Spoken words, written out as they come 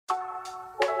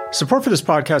Support for this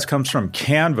podcast comes from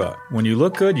Canva. When you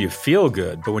look good, you feel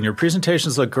good. But when your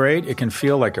presentations look great, it can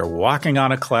feel like you're walking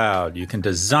on a cloud. You can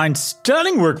design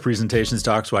stunning work presentations,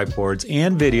 docs, whiteboards,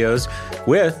 and videos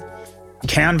with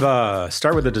Canva.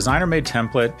 Start with a designer-made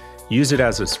template. Use it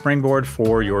as a springboard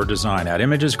for your design. Add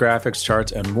images, graphics,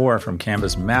 charts, and more from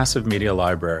Canva's massive media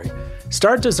library.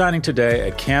 Start designing today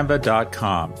at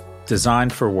canva.com.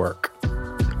 Designed for work.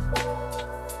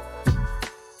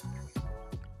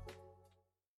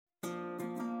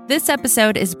 This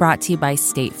episode is brought to you by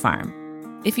State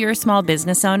Farm. If you're a small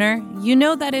business owner, you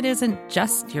know that it isn't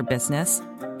just your business,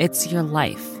 it's your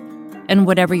life. And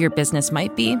whatever your business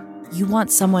might be, you want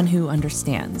someone who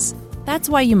understands. That's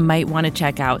why you might want to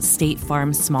check out State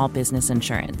Farm Small Business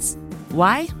Insurance.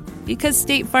 Why? Because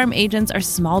State Farm agents are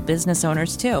small business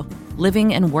owners too,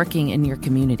 living and working in your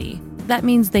community. That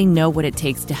means they know what it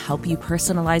takes to help you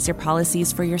personalize your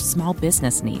policies for your small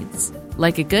business needs.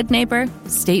 Like a good neighbor,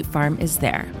 State Farm is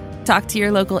there. Talk to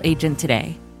your local agent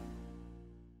today.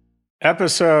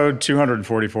 Episode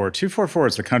 244. 244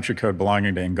 is the country code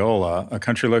belonging to Angola, a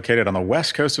country located on the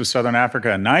west coast of southern Africa.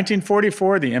 In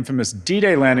 1944, the infamous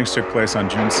D-Day landings took place on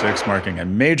June 6, marking a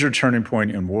major turning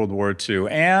point in World War II.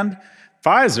 And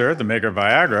Pfizer, the maker of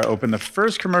Viagra, opened the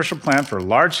first commercial plant for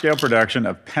large-scale production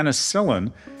of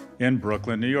penicillin in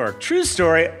Brooklyn, New York. True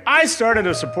story, I started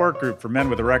a support group for men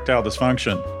with erectile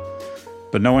dysfunction,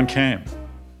 but no one came.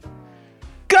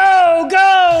 Go,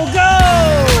 go, go!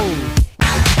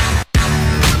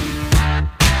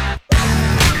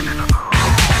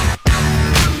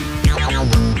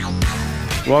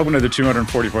 Welcome to the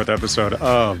 244th episode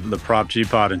of the Prop G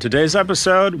Pod. In today's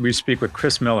episode, we speak with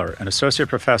Chris Miller, an associate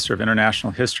professor of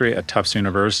international history at Tufts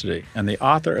University and the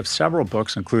author of several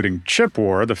books, including Chip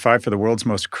War, The Fight for the World's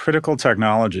Most Critical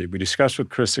Technology. We discussed with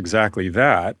Chris exactly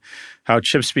that, how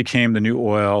chips became the new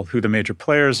oil, who the major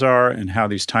players are, and how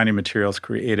these tiny materials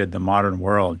created the modern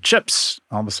world. Chips,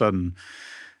 all of a sudden,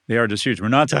 they are just huge. We're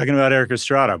not talking about Eric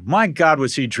Estrada. My God,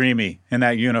 was he dreamy in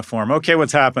that uniform. Okay,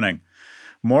 what's happening?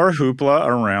 More hoopla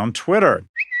around Twitter.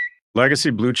 Legacy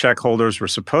blue check holders were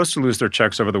supposed to lose their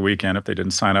checks over the weekend if they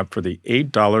didn't sign up for the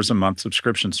 $8 a month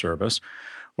subscription service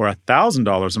or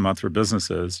 $1,000 a month for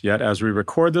businesses. Yet as we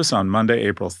record this on Monday,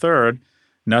 April 3rd,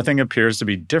 nothing appears to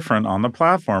be different on the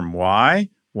platform. Why?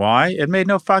 Why? It made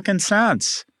no fucking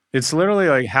sense. It's literally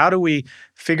like, how do we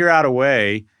figure out a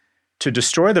way to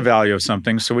destroy the value of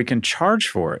something so we can charge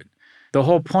for it? The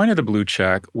whole point of the blue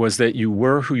check was that you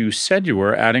were who you said you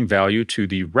were, adding value to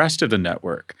the rest of the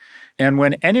network. And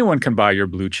when anyone can buy your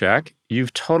blue check,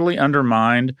 you've totally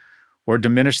undermined or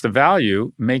diminished the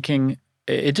value, making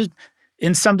it just,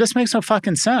 this makes no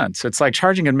fucking sense. It's like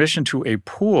charging admission to a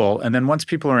pool, and then once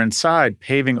people are inside,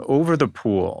 paving over the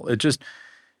pool. It just,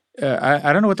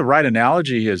 I don't know what the right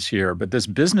analogy is here, but this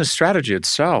business strategy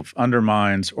itself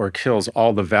undermines or kills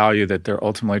all the value that they're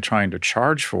ultimately trying to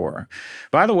charge for.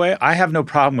 By the way, I have no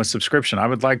problem with subscription. I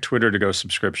would like Twitter to go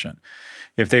subscription.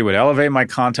 If they would elevate my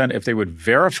content, if they would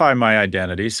verify my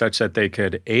identity such that they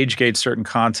could age gate certain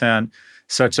content,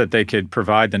 such that they could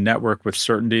provide the network with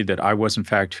certainty that I was in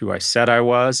fact who I said I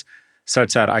was,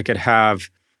 such that I could have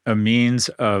a means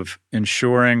of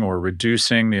ensuring or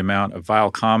reducing the amount of vile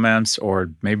comments or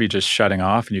maybe just shutting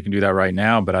off, and you can do that right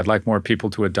now, but I'd like more people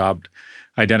to adopt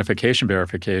identification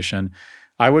verification.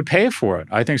 I would pay for it.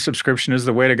 I think subscription is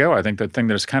the way to go. I think the thing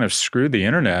that's kind of screwed the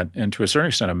internet, and to a certain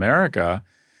extent America,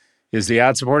 is the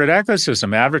ad-supported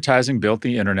ecosystem. Advertising built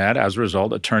the internet. As a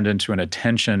result, it turned into an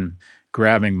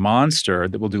attention-grabbing monster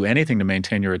that will do anything to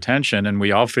maintain your attention, and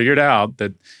we all figured out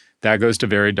that that goes to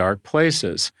very dark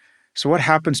places. So what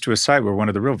happens to a site where one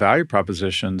of the real value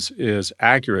propositions is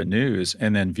accurate news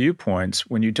and then viewpoints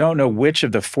when you don't know which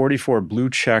of the 44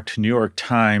 blue-checked New York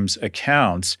Times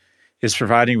accounts is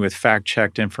providing you with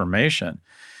fact-checked information?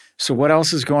 So what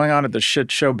else is going on at the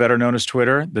shit show better known as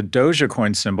Twitter? The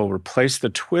Dogecoin symbol replaced the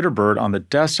Twitter bird on the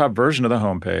desktop version of the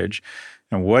homepage.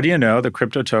 And what do you know? The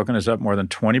crypto token is up more than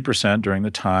 20% during the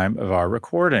time of our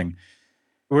recording.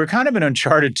 We're kind of in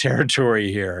uncharted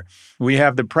territory here. We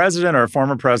have the president or a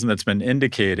former president that's been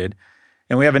indicated,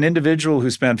 and we have an individual who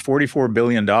spent $44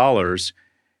 billion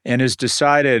and has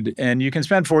decided, and you can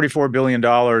spend $44 billion.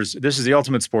 This is the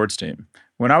ultimate sports team.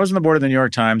 When I was on the board of the New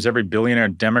York Times, every billionaire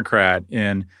Democrat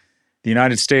in the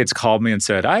United States called me and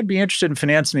said, I'd be interested in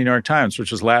financing the New York Times,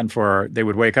 which is Latin for they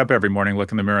would wake up every morning,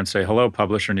 look in the mirror and say, hello,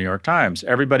 publisher, New York Times.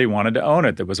 Everybody wanted to own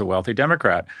it that was a wealthy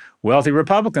Democrat. Wealthy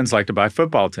Republicans like to buy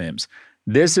football teams.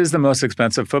 This is the most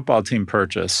expensive football team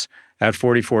purchase at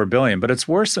 $44 billion. But it's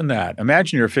worse than that.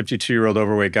 Imagine you're a 52-year-old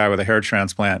overweight guy with a hair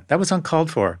transplant. That was uncalled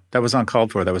for. That was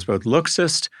both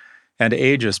looksist and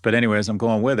ageist. But anyways, I'm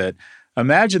going with it.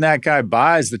 Imagine that guy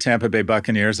buys the Tampa Bay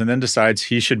Buccaneers and then decides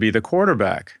he should be the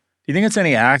quarterback. Do you think it's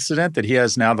any accident that he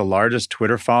has now the largest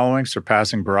Twitter following,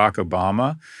 surpassing Barack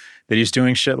Obama? That he's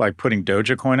doing shit like putting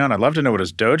Dogecoin on? I'd love to know what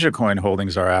his Dogecoin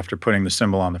holdings are after putting the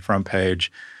symbol on the front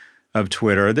page of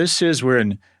Twitter.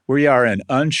 We are in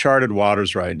uncharted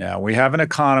waters right now. We have an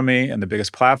economy, and the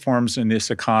biggest platforms in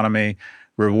this economy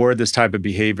reward this type of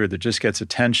behavior that just gets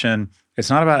attention. It's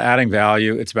not about adding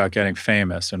value, it's about getting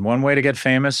famous. And one way to get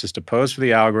famous is to pose for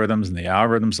the algorithms, and the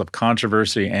algorithms love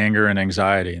controversy, anger, and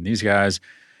anxiety. And these guys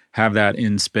have that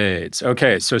in spades.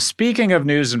 Okay, so speaking of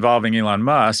news involving Elon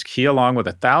Musk, he, along with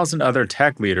 1,000 other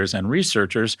tech leaders and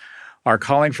researchers, are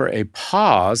calling for a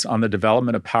pause on the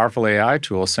development of powerful AI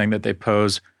tools, saying that they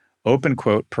pose, open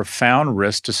quote, profound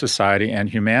risk to society and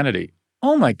humanity.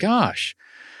 Oh my gosh,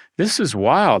 this is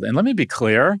wild. And let me be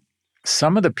clear,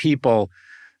 some of the people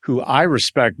who I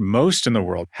respect most in the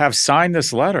world have signed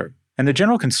this letter. And the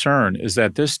general concern is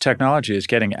that this technology is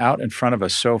getting out in front of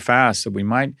us so fast that we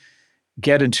might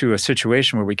get into a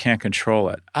situation where we can't control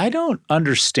it. I don't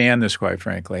understand this, quite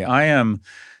frankly. I am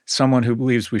someone who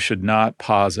believes we should not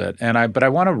pause it. But I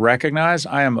want to recognize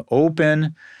I am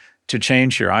open to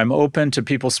change here. I'm open to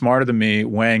people smarter than me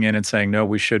weighing in and saying, no,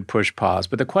 we should push pause.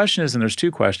 But the question is, and there's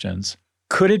two questions,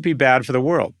 could it be bad for the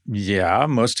world? Yeah,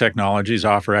 most technologies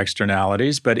offer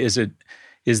externalities, but is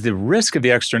the risk of the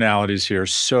externalities here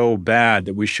so bad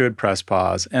that we should press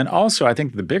pause? And also, I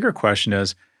think the bigger question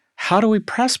is, how do we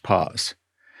press pause?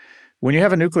 When you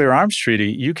have a nuclear arms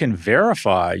treaty, you can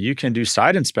verify, you can do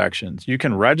site inspections, you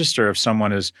can register if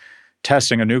someone is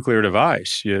testing a nuclear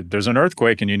device. There's an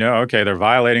earthquake and you know, okay, they're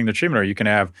violating the treatment, or you can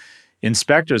have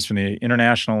inspectors from the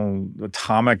International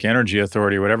Atomic Energy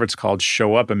Authority, whatever it's called,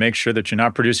 show up and make sure that you're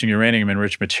not producing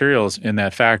uranium-enriched materials in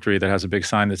that factory that has a big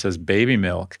sign that says baby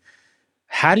milk.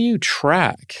 How do you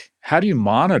track? How do you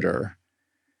monitor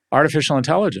artificial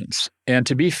intelligence? And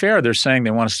to be fair, they're saying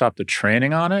they want to stop the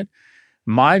training on it.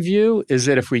 My view is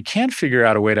that if we can't figure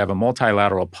out a way to have a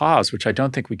multilateral pause, which I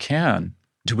don't think we can,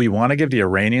 do we want to give the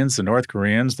Iranians, the North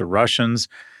Koreans, the Russians,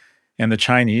 and the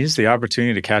Chinese the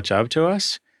opportunity to catch up to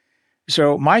us?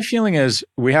 So my feeling is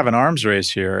we have an arms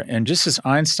race here, and just as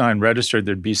Einstein registered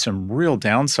there'd be some real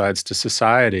downsides to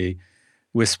society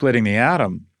with splitting the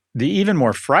atom, the even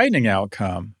more frightening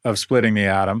outcome of splitting the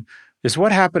atom is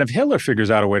what happened if Hitler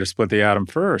figures out a way to split the atom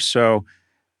first. So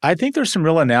I think there's some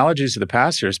real analogies to the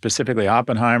past here, specifically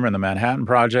Oppenheimer and the Manhattan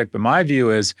Project. But my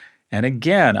view is, and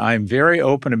again, I'm very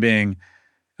open to being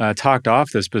talked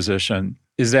off this position,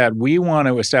 is that we want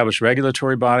to establish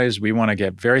regulatory bodies. We want to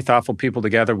get very thoughtful people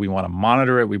together. We want to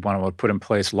monitor it. We want to put in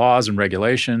place laws and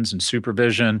regulations and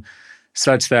supervision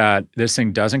such that this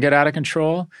thing doesn't get out of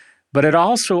control. But it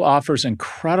also offers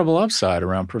incredible upside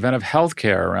around preventive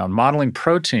healthcare, around modeling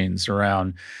proteins,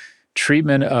 around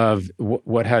treatment of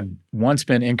what had once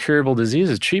been incurable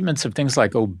diseases, treatments of things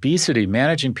like obesity,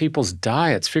 managing people's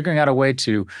diets, figuring out a way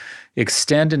to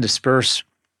extend and disperse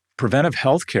preventive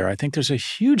healthcare. I think there's a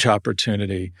huge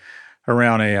opportunity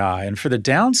around AI. And for the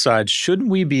downside, shouldn't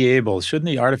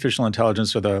the artificial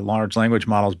intelligence or the large language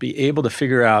models be able to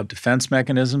figure out defense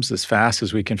mechanisms as fast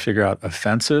as we can figure out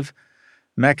offensive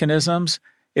mechanisms?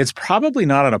 It's probably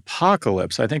not an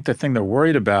apocalypse. I think the thing they're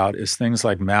worried about is things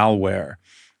like malware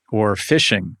or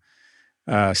phishing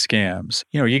scams.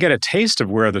 You get a taste of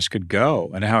where this could go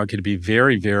and how it could be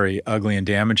very, very ugly and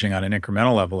damaging on an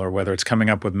incremental level, or whether it's coming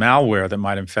up with malware that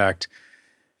might affect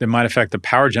the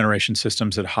power generation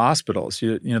systems at hospitals.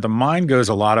 The mind goes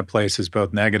a lot of places,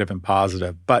 both negative and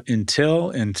positive. But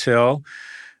until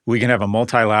we can have a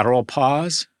multilateral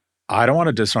pause, I don't want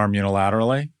to disarm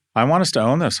unilaterally. I want us to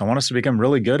own this. I want us to become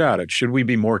really good at it. Should we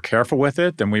be more careful with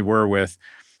it than we were with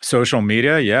social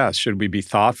media? Yes. Should we be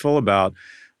thoughtful about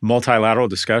multilateral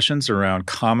discussions around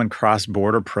common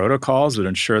cross-border protocols that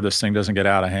ensure this thing doesn't get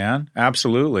out of hand?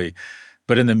 Absolutely.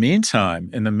 But in the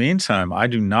meantime, I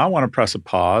do not want to press a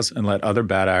pause and let other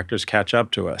bad actors catch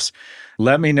up to us.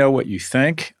 Let me know what you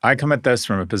think. I come at this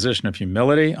from a position of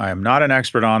humility. I am not an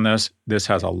expert on this. This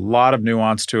has a lot of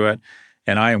nuance to it,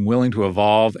 and I am willing to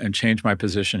evolve and change my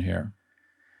position here.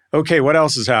 Okay, what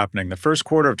else is happening? The first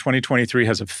quarter of 2023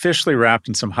 has officially wrapped,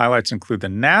 and some highlights include the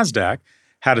NASDAQ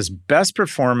had its best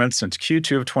performance since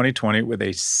Q2 of 2020 with a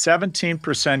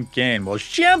 17% gain. Well,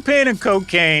 champagne and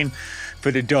cocaine for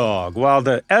the dog, while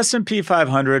the S&P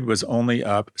 500 was only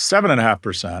up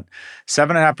 7.5%.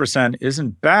 7.5%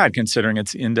 isn't bad considering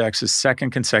it's the index's second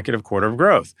consecutive quarter of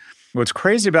growth. What's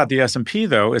crazy about the S&P,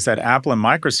 though, is that Apple and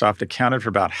Microsoft accounted for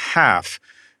about half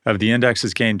of the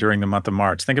index's gain during the month of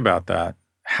March. Think about that.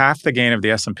 Half the gain of the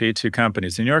S&P, two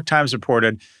companies. The New York Times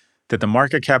reported that the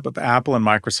market cap of Apple and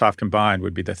Microsoft combined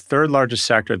would be the third largest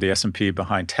sector of the S&P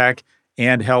behind tech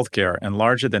and healthcare, and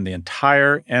larger than the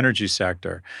entire energy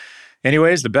sector.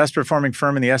 Anyways, the best performing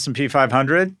firm in the S&P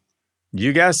 500,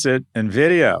 you guessed it,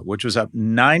 NVIDIA, which was up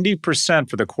 90%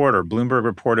 for the quarter. Bloomberg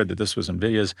reported that this was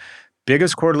NVIDIA's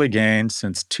biggest quarterly gain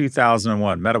since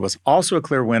 2001. Meta was also a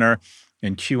clear winner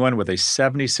in Q1 with a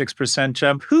 76%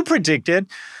 jump.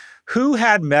 Who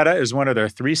had Meta as one of their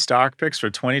 3 stock picks for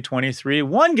 2023?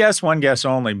 One guess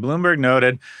only. Bloomberg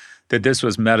noted that this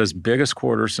was Meta's biggest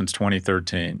quarter since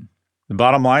 2013. The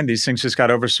bottom line, these things just got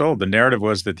oversold. The narrative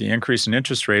was that the increase in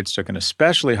interest rates took an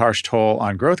especially harsh toll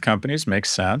on growth companies.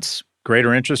 Makes sense.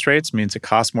 Greater interest rates means it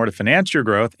costs more to finance your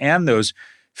growth, and those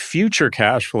future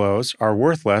cash flows are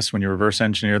worth less when you reverse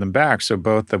engineer them back. So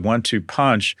both the 1-2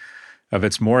 punch of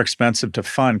it's more expensive to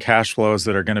fund cash flows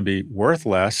that are going to be worth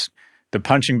less. The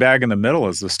punching bag in the middle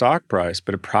is the stock price,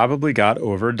 but it probably got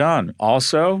overdone.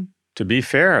 Also, to be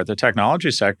fair, the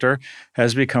technology sector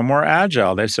has become more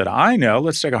agile. They've said, I know,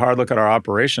 let's take a hard look at our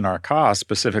operation, our costs,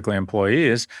 specifically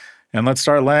employees, and let's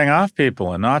start laying off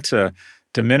people. And not to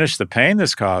diminish the pain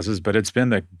this causes, but it's been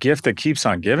the gift that keeps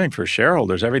on giving for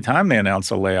shareholders. Every time they announce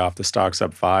a layoff, the stock's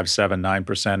up 5, 7,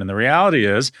 9%. And the reality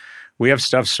is we have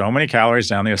stuffed so many calories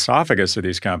down the esophagus of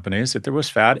these companies that there was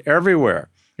fat everywhere.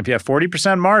 If you have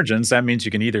 40% margins, that means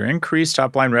you can either increase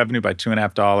top-line revenue by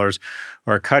 $2.50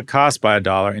 or cut costs by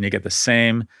 $1, and you get the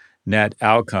same net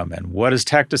outcome. And what has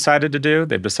tech decided to do?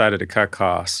 They've decided to cut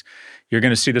costs. You're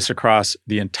going to see this across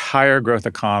the entire growth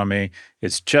economy.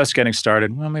 It's just getting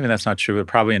started. Well, maybe that's not true. We're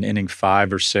probably in inning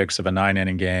 5 or 6 of a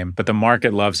 9-inning game, but the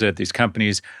market loves it. These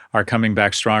companies are coming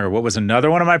back stronger. What was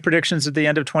another one of my predictions at the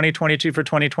end of 2022 for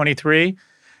 2023?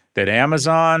 That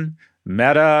Amazon,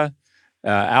 Meta,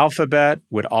 Alphabet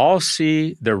would all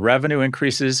see their revenue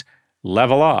increases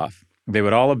level off. They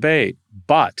would all abate.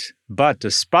 But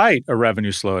despite a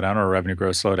revenue slowdown or a revenue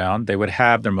growth slowdown, they would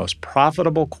have their most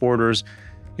profitable quarters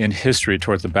in history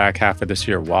towards the back half of this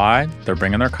year. Why? They're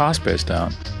bringing their cost base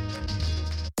down.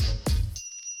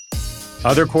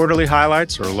 Other quarterly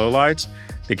highlights or lowlights,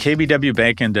 the KBW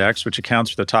Bank Index, which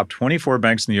accounts for the top 24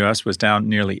 banks in the U.S., was down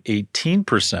nearly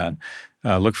 18%.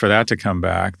 Look for that to come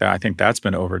back. I think that's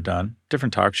been overdone.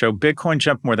 Different talk show. Bitcoin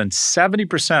jumped more than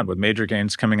 70% with major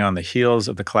gains coming on the heels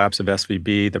of the collapse of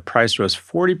SVB. The price rose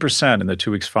 40% in the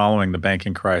 2 weeks following the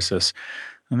banking crisis.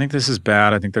 I think this is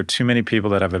bad. I think there are too many people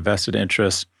that have a vested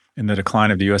interest in the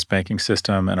decline of the U.S. banking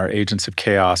system and are agents of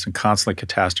chaos and constantly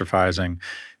catastrophizing.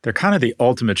 They're kind of the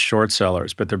ultimate short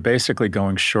sellers, but they're basically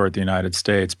going short the United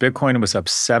States. Bitcoin was up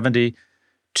 72%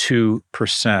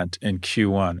 in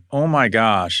Q1. Oh my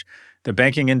gosh. The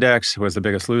banking index was the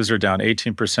biggest loser, down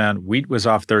 18%. Wheat was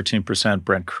off 13%.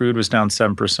 Brent crude was down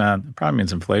 7%. It probably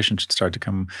means inflation should start to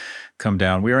come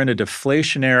down. We are in a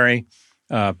deflationary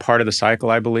part of the cycle,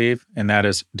 I believe, and that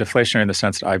is deflationary in the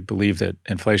sense that I believe that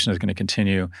inflation is going to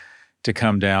continue to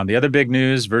come down. The other big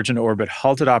news, Virgin Orbit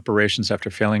halted operations after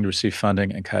failing to receive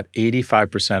funding and cut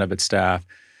 85% of its staff.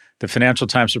 The Financial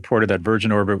Times reported that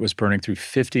Virgin Orbit was burning through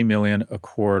 $50 million a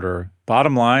quarter.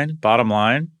 Bottom line,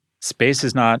 space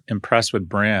is not impressed with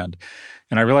brand.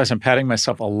 And I realize I'm patting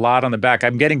myself a lot on the back.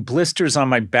 I'm getting blisters on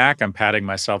my back. I'm patting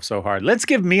myself so hard. Let's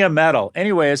give me a medal.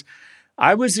 Anyways,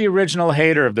 I was the original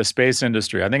hater of the space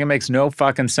industry. I think it makes no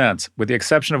fucking sense. With the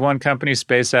exception of one company,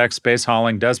 SpaceX, space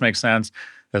hauling does make sense.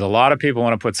 There's a lot of people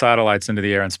want to put satellites into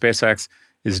the air, and SpaceX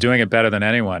is doing it better than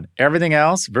anyone. Everything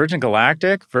else, Virgin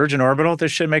Galactic, Virgin Orbital,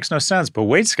 this shit makes no sense. But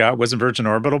wait, Scott, wasn't Virgin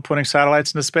Orbital putting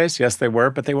satellites into space? Yes, they were,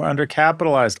 but they were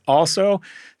undercapitalized. Also,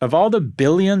 of all the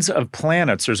billions of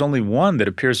planets, there's only one that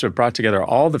appears to have brought together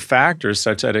all the factors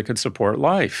such that it could support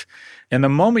life. And the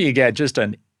moment you get just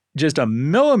a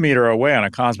millimeter away on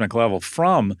a cosmic level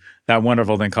from that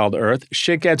wonderful thing called Earth,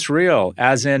 shit gets real,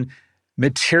 as in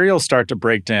materials start to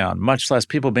break down, much less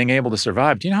people being able to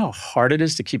survive. Do you know how hard it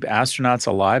is to keep astronauts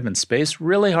alive in space?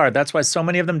 Really hard. That's why so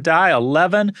many of them die.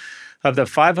 11 of the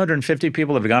 550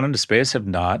 people that have gone into space have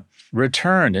not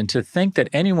returned. And to think that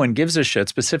anyone gives a shit,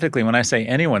 specifically when I say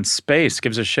anyone, space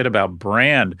gives a shit about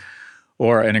brand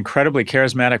or an incredibly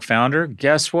charismatic founder,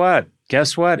 guess what?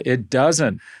 It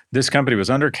doesn't. This company was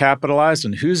undercapitalized,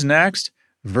 and who's next?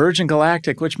 Virgin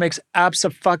Galactic, which makes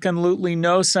abso-fucking-lutely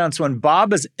no sense. When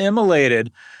Bob is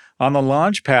immolated on the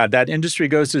launch pad, that industry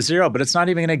goes to zero, but it's not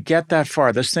even going to get that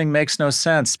far. This thing makes no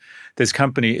sense. This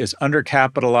company is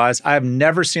undercapitalized. I have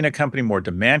never seen a company more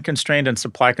demand-constrained and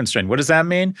supply-constrained. What does that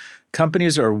mean?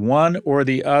 Companies are one or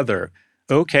the other.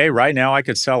 Okay, right now I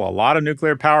could sell a lot of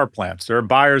nuclear power plants. There are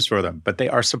buyers for them, but they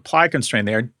are supply constrained.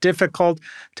 They are difficult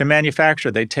to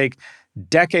manufacture. They take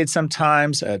decades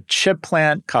sometimes. A chip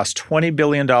plant costs $20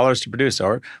 billion to produce,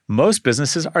 or most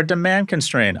businesses are demand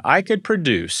constrained. I could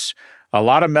produce a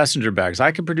lot of messenger bags.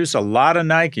 I could produce a lot of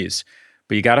Nikes,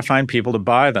 but you got to find people to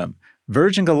buy them.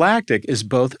 Virgin Galactic is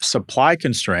both supply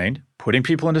constrained, putting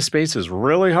people into space is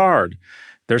really hard.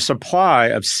 Their supply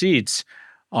of seats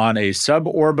on a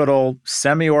suborbital,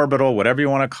 semi-orbital, whatever you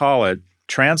want to call it,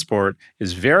 transport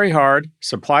is very hard,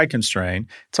 supply constrained.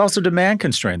 It's also demand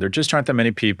constrained. There just aren't that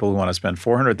many people who want to spend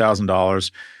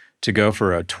 $400,000 to go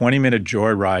for a 20-minute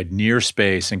joyride near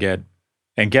space and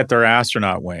get their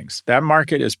astronaut wings. That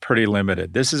market is pretty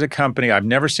limited. This is a company, I've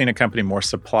never seen a company more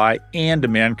supply and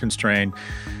demand constrained.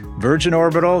 Virgin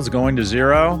Orbital is going to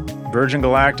zero. Virgin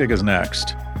Galactic is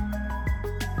next.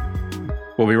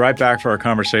 We'll be right back for our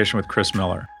conversation with Chris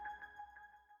Miller.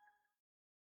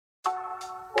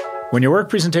 When your work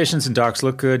presentations and docs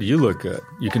look good, you look good.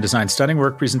 You can design stunning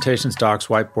work presentations, docs,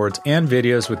 whiteboards, and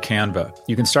videos with Canva.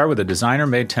 You can start with a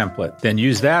designer-made template, then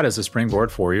use that as a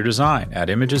springboard for your design. Add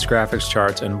images, graphics,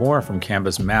 charts, and more from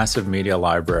Canva's massive media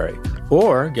library.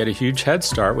 Or get a huge head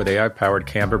start with AI-powered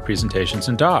Canva presentations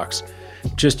and docs.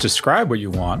 Just describe what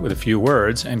you want with a few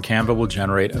words, and Canva will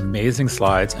generate amazing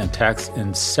slides and text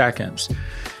in seconds.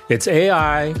 It's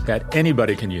AI that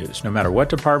anybody can use, no matter what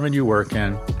department you work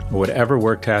in or whatever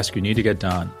work task you need to get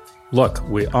done. Look,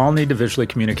 we all need to visually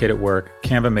communicate at work.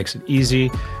 Canva makes it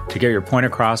easy to get your point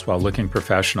across while looking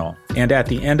professional. And at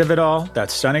the end of it all, that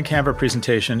stunning Canva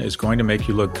presentation is going to make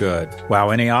you look good,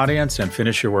 wow any audience, and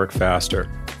finish your work faster.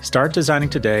 Start designing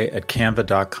today at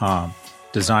canva.com.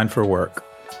 Design for work.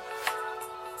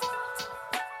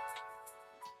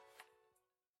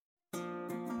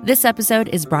 This episode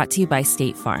is brought to you by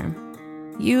State Farm.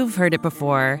 You've heard it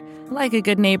before. Like a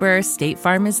good neighbor, State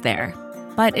Farm is there.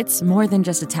 But it's more than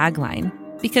just a tagline,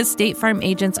 because State Farm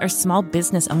agents are small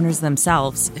business owners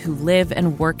themselves who live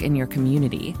and work in your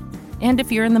community. And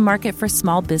if you're in the market for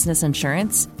small business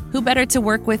insurance, who better to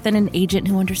work with than an agent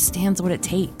who understands what it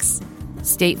takes?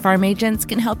 State Farm agents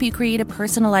can help you create a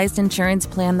personalized insurance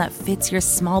plan that fits your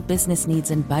small business needs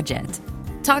and budget.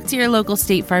 Talk to your local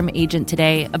State Farm agent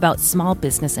today about small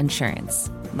business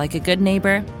insurance. Like a good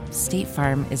neighbor, State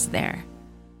Farm is there.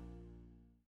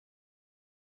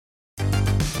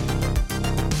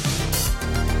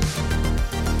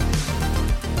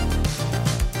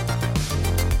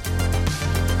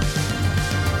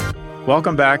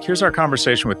 Welcome back. Here's our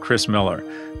conversation with Chris Miller,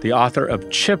 the author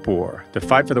of Chip War, The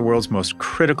Fight for the World's Most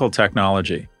Critical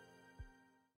Technology.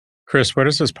 Chris, where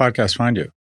does this podcast find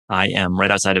you? I am right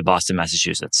outside of Boston,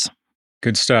 Massachusetts.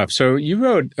 Good stuff. So you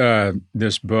wrote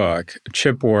this book,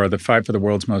 Chip War, The Fight for the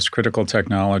World's Most Critical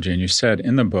Technology, and you said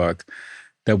in the book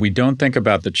that we don't think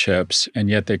about the chips, and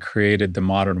yet they created the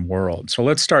modern world. So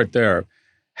let's start there.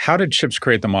 How did chips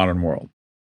create the modern world?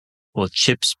 Well,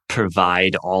 chips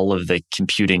provide all of the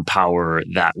computing power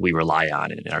that we rely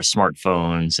on in our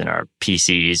smartphones and our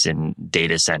PCs and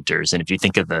data centers. And if you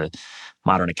think of the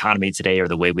modern economy today or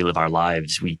the way we live our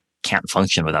lives, we can't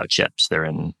function without chips. They're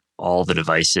in all the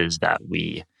devices that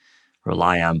we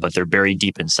rely on, but they're buried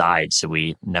deep inside, so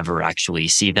we never actually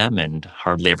see them and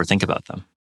hardly ever think about them.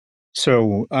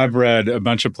 So I've read a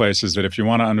bunch of places that if you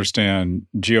want to understand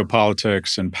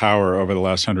geopolitics and power over the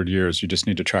last 100 years, you just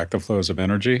need to track the flows of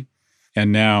energy.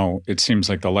 And now it seems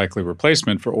like the likely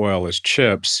replacement for oil is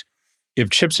chips. If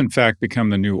chips, in fact,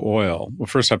 become the new oil, well,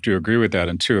 first, have to agree with that.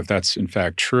 And two, if that's in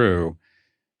fact true,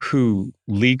 who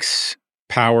leaks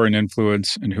power and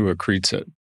influence and who accretes it?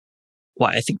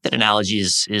 Well, I think that analogy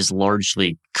is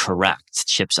largely correct.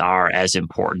 Chips are as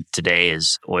important today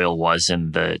as oil was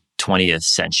in the 20th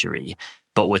century.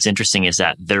 But what's interesting is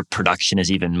that their production is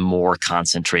even more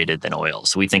concentrated than oil.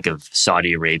 So we think of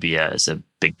Saudi Arabia as a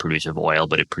big producer of oil,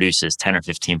 but it produces 10 or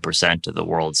 15% of the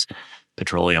world's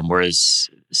petroleum, whereas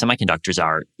semiconductors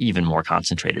are even more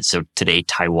concentrated. So today,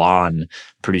 Taiwan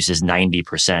produces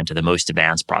 90% of the most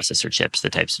advanced processor chips, the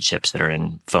types of chips that are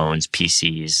in phones,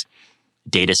 PCs,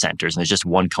 data centers. And there's just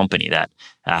one company that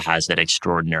has that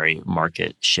extraordinary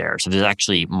market share. So there's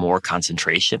actually more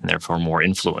concentration, and therefore more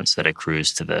influence that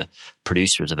accrues to the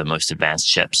producers of the most advanced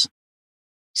chips.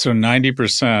 So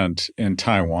 90% in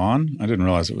Taiwan? I didn't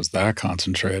realize it was that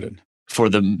concentrated. For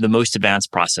the most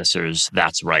advanced processors,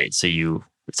 that's right. So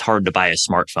it's hard to buy a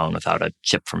smartphone without a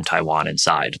chip from Taiwan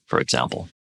inside, for example.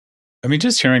 I mean,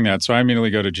 just hearing that, so I immediately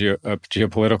go to a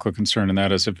geopolitical concern, and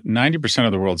that is if 90%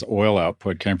 of the world's oil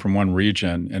output came from one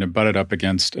region and it butted up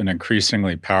against an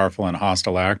increasingly powerful and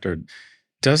hostile actor,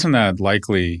 doesn't that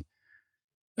likely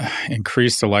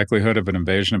increase the likelihood of an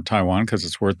invasion of Taiwan because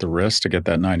it's worth the risk to get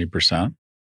that 90%?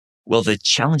 Well, the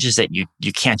challenge is that you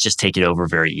can't just take it over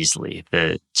very easily.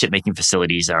 The chip-making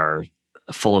facilities are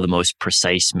full of the most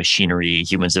precise machinery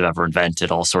humans have ever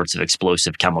invented, all sorts of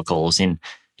explosive chemicals. And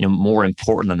more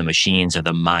important than the machines are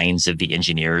the minds of the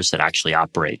engineers that actually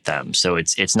operate them. So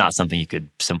it's not something you could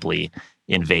simply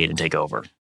invade and take over.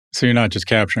 So you're not just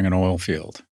capturing an oil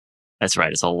field. That's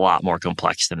right. It's a lot more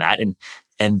complex than that.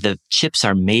 And the chips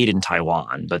are made in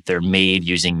Taiwan, but they're made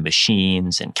using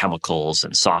machines and chemicals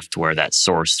and software that's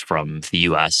sourced from the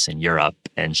US and Europe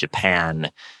and Japan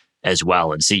as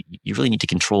well. And so you really need to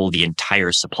control the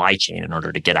entire supply chain in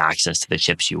order to get access to the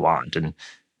chips you want. And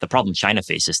the problem China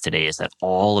faces today is that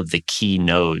all of the key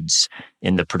nodes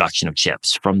in the production of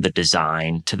chips, from the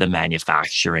design to the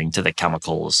manufacturing to the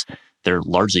chemicals, they're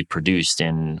largely produced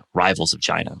in rivals of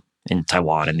China, in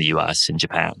Taiwan, in the US, in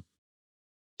Japan.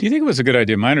 Do you think it was a good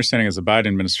idea? My understanding is the Biden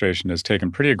administration has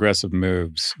taken pretty aggressive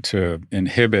moves to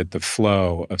inhibit the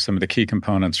flow of some of the key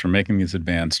components for making these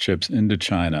advanced chips into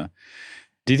China.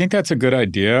 Do you think that's a good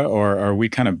idea, or are we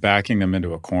kind of backing them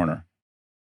into a corner?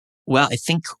 Well, I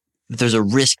think there's a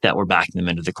risk that we're backing them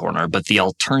into the corner, but the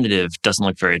alternative doesn't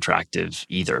look very attractive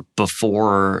either.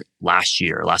 Before last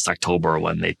October,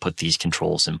 when they put these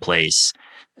controls in place,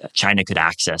 China could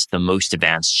access the most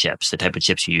advanced chips, the type of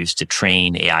chips you use to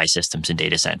train AI systems in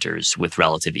data centers, with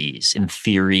relative ease. In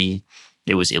theory,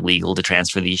 it was illegal to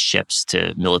transfer these chips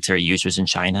to military users in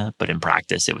China, but in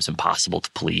practice, it was impossible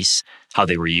to police how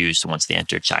they were used once they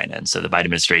entered China. And so the Biden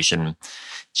administration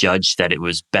judged that it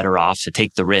was better off to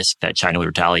take the risk that China would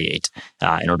retaliate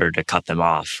in order to cut them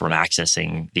off from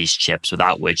accessing these chips,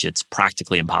 without which it's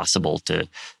practically impossible to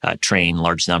train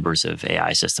large numbers of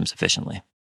AI systems efficiently.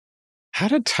 How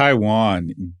did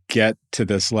Taiwan get to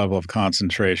this level of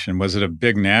concentration? Was it a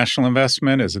big national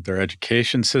investment? Is it their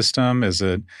education system? Is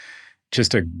it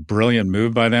just a brilliant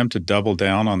move by them to double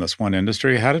down on this one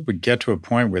industry? How did we get to a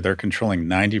point where they're controlling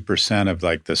 90% of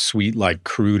like the sweet, like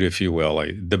crude, if you will,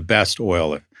 like the best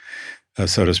oil,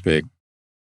 so to speak?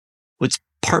 It's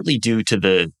partly due to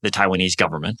the Taiwanese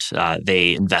government.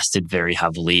 They invested very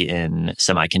heavily in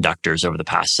semiconductors over the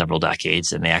past several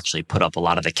decades, and they actually put up a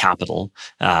lot of the capital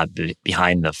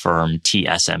behind the firm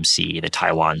TSMC, the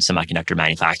Taiwan Semiconductor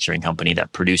Manufacturing Company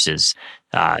that produces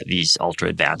these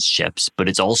ultra-advanced chips. But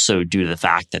it's also due to the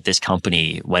fact that this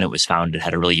company, when it was founded,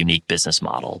 had a really unique business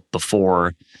model.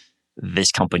 Before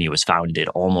this company was founded,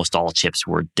 almost all chips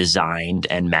were designed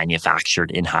and manufactured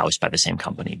in-house by the same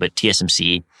company. But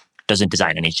TSMC doesn't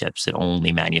design any chips. It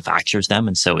only manufactures them.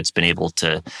 And so it's been able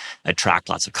to attract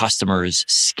lots of customers,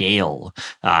 scale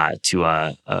to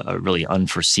a really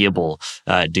unforeseeable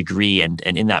degree. And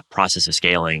in that process of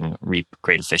scaling, reap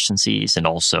great efficiencies, and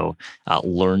also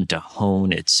learn to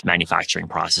hone its manufacturing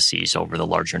processes over the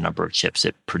larger number of chips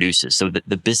it produces. So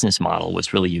the business model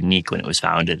was really unique when it was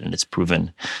founded, and it's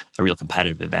proven a real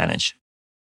competitive advantage.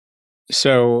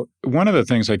 So one of the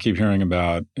things I keep hearing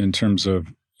about in terms of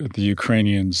the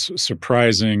Ukrainians'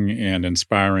 surprising and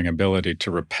inspiring ability to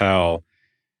repel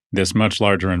this much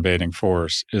larger invading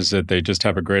force is that they just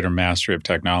have a greater mastery of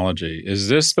technology. Is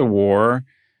this the war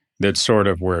that's sort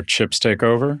of where chips take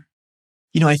over?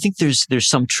 I think there's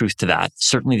some truth to that.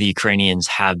 Certainly the Ukrainians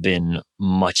have been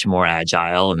much more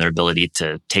agile in their ability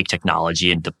to take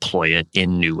technology and deploy it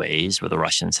in new ways, where the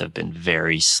Russians have been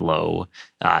very slow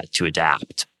to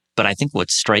adapt. But I think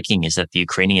what's striking is that the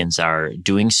Ukrainians are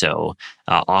doing so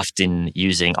often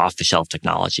using off-the-shelf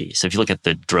technology. So if you look at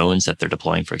the drones that they're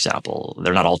deploying, for example,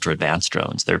 they're not ultra-advanced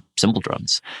drones. They're simple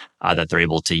drones that they're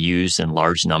able to use in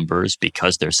large numbers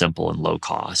because they're simple and low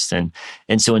cost. And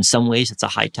so in some ways, it's a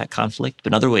high-tech conflict.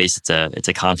 But in other ways, it's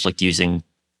a conflict using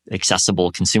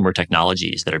accessible consumer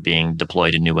technologies that are being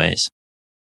deployed in new ways.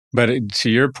 But to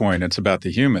your point, it's about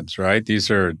the humans, right?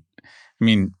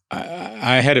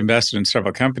 I had invested in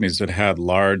several companies that had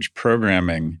large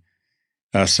programming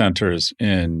centers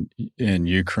in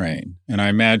Ukraine. And I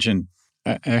imagine,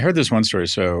 I heard this one story.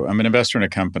 So I'm an investor in a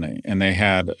company, and they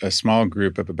had a small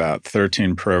group of about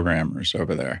 13 programmers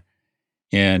over there.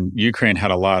 And Ukraine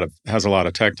has a lot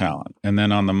of tech talent. And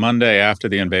then on the Monday after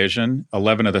the invasion,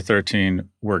 11 of the 13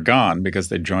 were gone because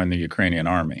they joined the Ukrainian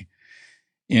army.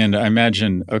 And I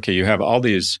imagine, okay, you have all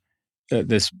these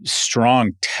this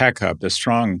strong tech hub, this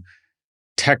strong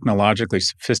technologically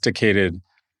sophisticated,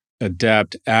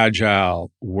 adept,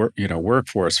 agile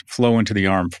workforce flow into the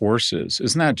armed forces.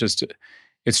 Isn't that just?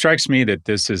 It strikes me that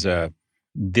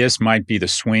this might be the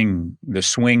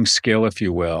swing skill, if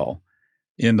you will,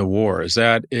 in the war. Is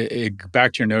that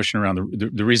back to your notion around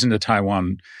the reason that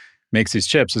Taiwan makes these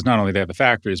chips is not only they have the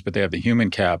factories, but they have the human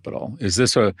capital. Is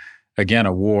this a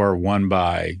war won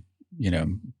by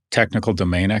technical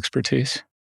domain expertise?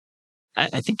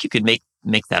 I think you could make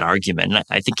that argument. And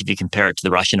I think if you compare it to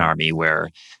the Russian army, where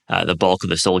the bulk of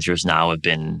the soldiers now have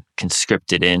been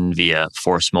conscripted in via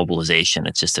forced mobilization,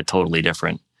 it's just a totally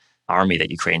different army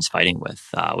that Ukraine's fighting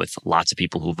with lots of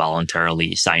people who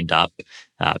voluntarily signed up,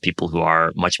 people who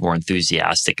are much more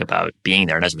enthusiastic about being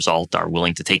there, and as a result are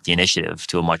willing to take the initiative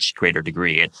to a much greater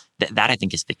degree. And that I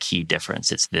think is the key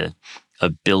difference. It's the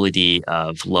ability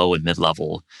of low and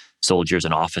mid-level soldiers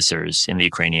and officers in the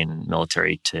Ukrainian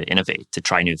military to innovate, to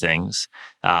try new things,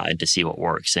 and to see what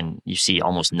works. And you see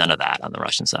almost none of that on the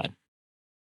Russian side.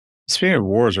 Speaking of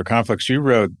wars or conflicts, you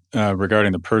wrote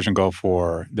regarding the Persian Gulf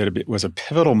War that it was a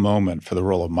pivotal moment for the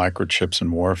role of microchips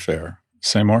in warfare.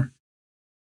 Say more?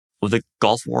 Well, the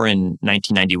Gulf War in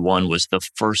 1991 was the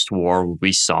first war where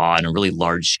we saw, in a really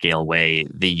large-scale way,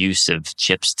 the use of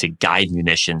chips to guide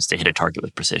munitions to hit a target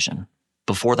with precision.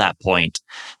 Before that point,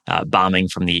 bombing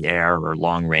from the air or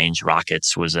long-range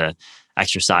rockets was a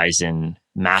exercise in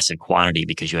massive quantity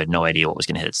because you had no idea what was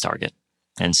going to hit its target.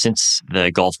 And since the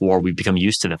Gulf War, we've become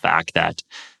used to the fact that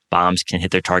bombs can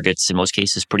hit their targets in most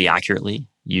cases pretty accurately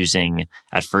using,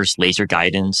 at first, laser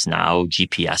guidance, now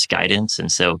GPS guidance.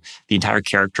 And so the entire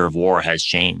character of war has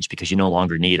changed because you no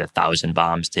longer need 1,000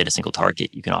 bombs to hit a single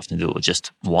target. You can often do it with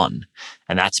just one.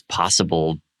 And that's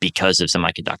possible because of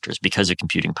semiconductors, because of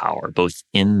computing power, both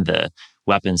in the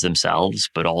weapons themselves,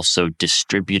 but also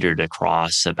distributed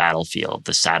across a battlefield,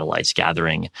 the satellites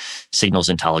gathering signals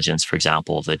intelligence, for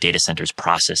example, the data centers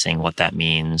processing what that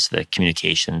means, the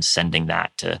communications, sending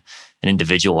that to an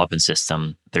individual weapon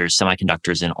system. There's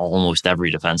semiconductors in almost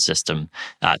every defense system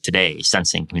today,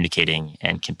 sensing, communicating,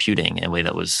 and computing in a way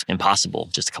that was impossible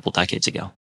just a couple decades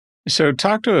ago. So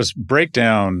talk to us, break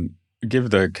down, give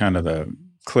the kind of the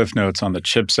cliff notes on the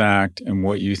CHIPS Act and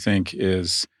what you think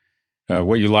is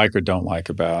what you like or don't like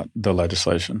about the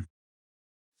legislation.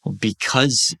 Well,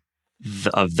 because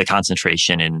of the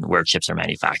concentration in where chips are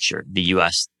manufactured, the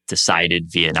U.S.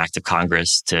 decided via an act of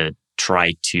Congress to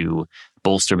try to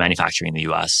bolster manufacturing in the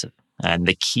U.S. And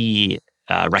the key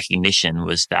recognition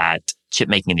was that chip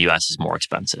making in the U.S. is more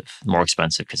expensive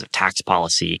because of tax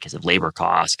policy, because of labor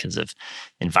costs, because of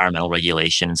environmental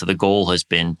regulation. So the goal has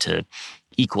been to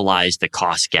equalize the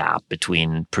cost gap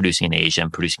between producing in Asia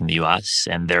and producing in the U.S.,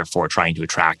 and therefore trying to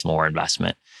attract more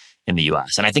investment in the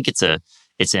U.S. And I think it's an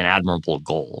admirable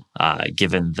goal,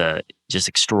 given the just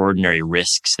extraordinary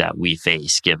risks that we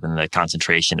face, given the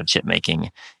concentration of chip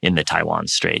making in the Taiwan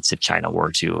Straits if China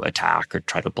were to attack or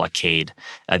try to blockade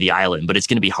the island. But it's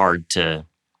going to be hard to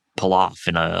pull off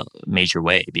in a major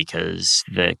way because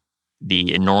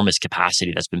the enormous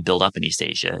capacity that's been built up in East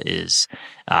Asia is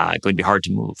going to be hard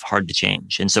to move, hard to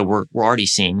change. And so we're already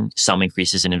seeing some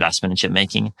increases in investment in chip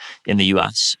making in the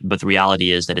U.S., but the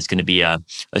reality is that it's going to be a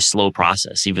slow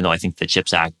process, even though I think the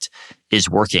CHIPS Act is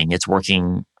working. It's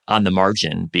working on the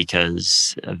margin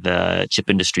because the chip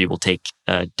industry will take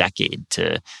a decade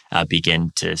to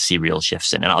begin to see real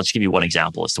shifts in. And I'll just give you one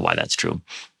example as to why that's true.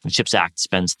 The CHIPS Act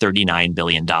spends $39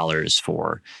 billion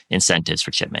for incentives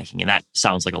for chip making. And that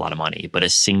sounds like a lot of money, but a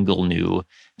single new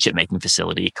chip making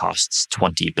facility costs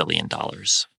 $20 billion.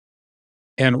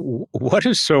 And what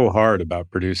is so hard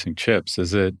about producing chips?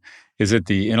 Is it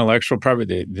the intellectual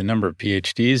property, the number of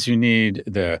PhDs you need,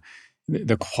 the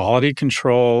quality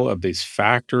control of these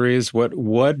factories? Where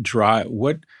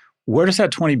does that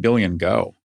 20 billion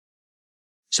go?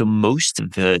 So most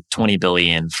of the 20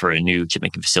 billion for a new chip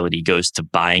making facility goes to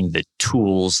buying the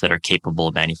tools that are capable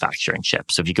of manufacturing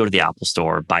chips. So if you go to the Apple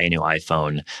store, buy a new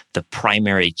iPhone, the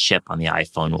primary chip on the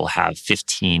iPhone will have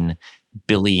 15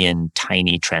 billion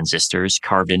tiny transistors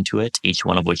carved into it, each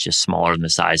one of which is smaller than the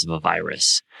size of a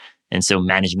virus. And so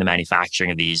managing the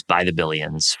manufacturing of these by the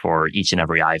billions for each and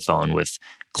every iPhone with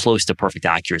close to perfect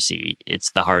accuracy,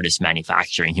 it's the hardest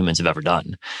manufacturing humans have ever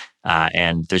done.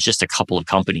 And there's just a couple of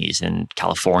companies in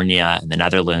California and the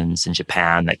Netherlands and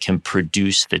Japan that can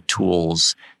produce the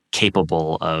tools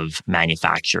capable of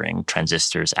manufacturing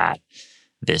transistors at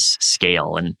this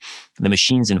scale. And the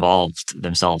machines involved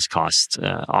themselves cost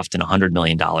often $100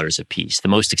 million a piece. The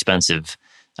most expensive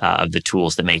of the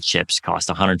tools that make chips cost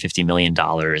 $150 million,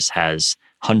 has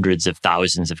hundreds of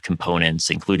thousands of components,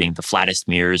 including the flattest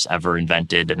mirrors ever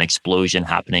invented, an explosion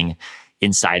happening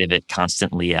inside of it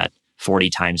constantly at 40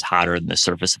 times hotter than the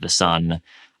surface of the sun. I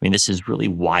mean, this is really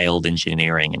wild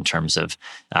engineering in terms of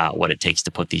what it takes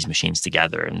to put these machines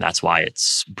together. And that's why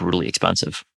it's brutally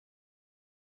expensive.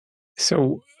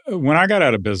 So when I got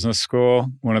out of business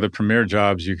school, one of the premier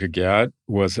jobs you could get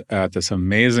was at this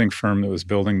amazing firm that was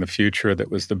building the future,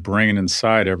 that was the brain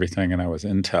inside everything, and I was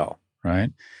Intel, right?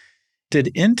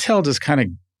 Did Intel just kind of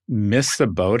miss the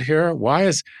boat here? Why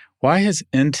has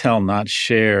Intel not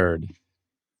shared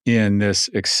in this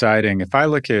exciting, if I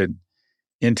look at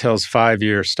Intel's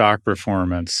 5-year stock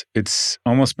performance, it's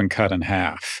almost been cut in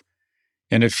half.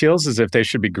 And it feels as if they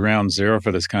should be ground zero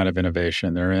for this kind of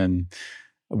innovation. They're in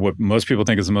what most people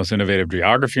think is the most innovative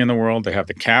geography in the world. They have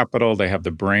the capital, they have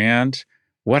the brand.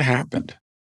 What happened?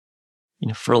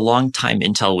 For a long time,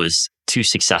 Intel was too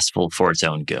successful for its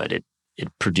own good. It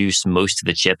produced most of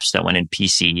the chips that went in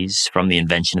PCs from the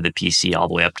invention of the PC all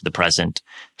the way up to the present.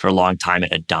 For a long time,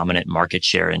 it had dominant market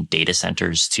share in data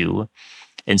centers too.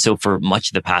 And so for much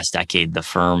of the past decade, the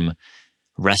firm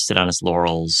rested on its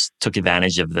laurels, took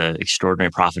advantage of the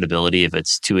extraordinary profitability of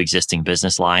its two existing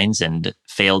business lines, and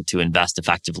failed to invest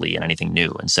effectively in anything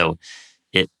new. And so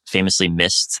it famously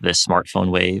missed the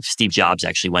smartphone wave. Steve Jobs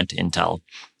actually went to Intel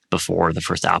before the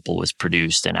first Apple was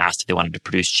produced and asked if they wanted to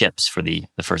produce chips for the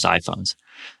first iPhones.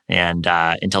 And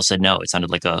Intel said no. It sounded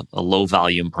like a low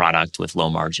volume product with low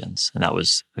margins. And that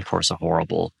was, of course, a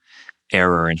horrible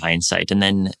error in hindsight. And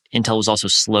then Intel was also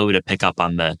slow to pick up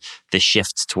on the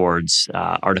shift towards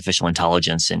artificial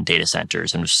intelligence in data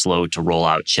centers, and was slow to roll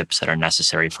out chips that are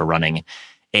necessary for running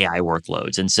AI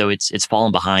workloads. And so it's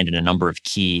fallen behind in a number of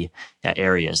key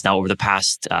areas. Now, over the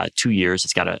past 2 years,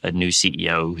 it's got a new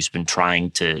CEO who's been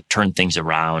trying to turn things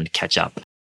around, catch up.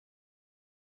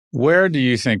 Where do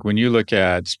you think, when you look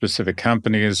at specific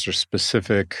companies or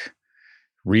specific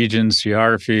regions,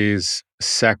 geographies,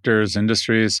 sectors,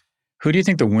 industries, who do you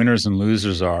think the winners and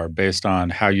losers are based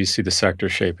on how you see the sector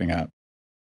shaping up?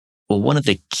 Well, one of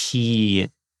the key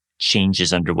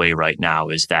changes underway right now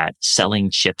is that selling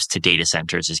chips to data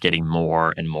centers is getting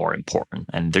more and more important.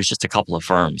 And there's just a couple of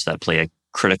firms that play a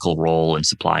critical role in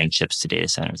supplying chips to data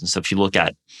centers. And so if you look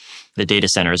at the data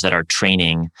centers that are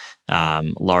training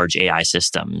large AI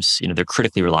systems, they're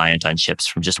critically reliant on chips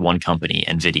from just one company,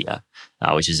 NVIDIA,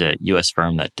 which is a US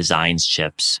firm that designs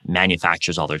chips,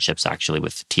 manufactures all their chips actually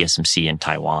with TSMC in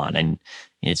Taiwan. And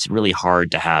it's really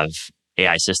hard to have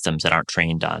AI systems that aren't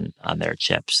trained on their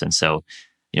chips. And so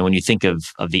when you think of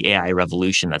the AI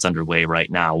revolution that's underway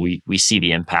right now, we see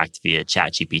the impact via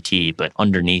ChatGPT, but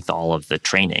underneath all of the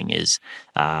training is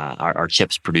our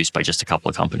chips produced by just a couple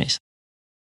of companies.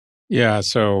 Yeah,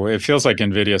 so it feels like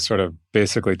NVIDIA sort of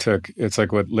basically it's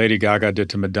like what Lady Gaga did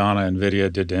to Madonna,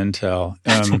 NVIDIA did to Intel.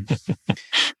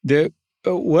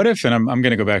 What if, and I'm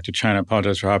going to go back to China, I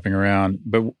apologize for hopping around,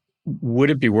 but would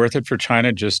it be worth it for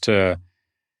China just to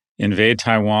invade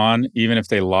Taiwan, even if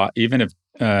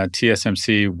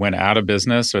TSMC went out of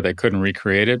business or they couldn't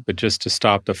recreate it, but just to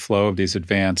stop the flow of these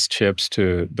advanced chips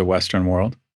to the Western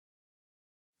world?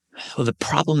 Well, the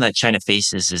problem that China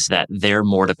faces is that they're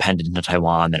more dependent on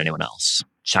Taiwan than anyone else.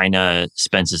 China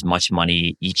spends as much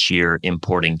money each year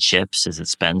importing chips as it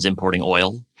spends importing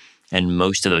oil. And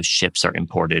most of those chips are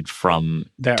imported from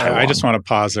Taiwan. I just want to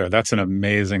pause there. That's an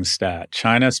amazing stat.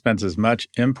 China spends as much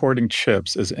importing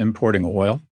chips as importing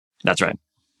oil. That's right.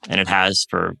 And it has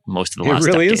for most of the last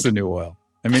decade. It really is the new oil.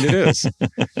 I mean, it is.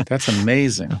 That's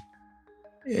amazing.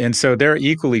 And so they're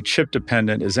equally chip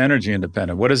dependent as energy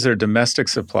independent. What is their domestic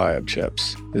supply of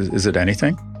chips? Is it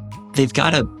anything? They've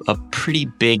got a pretty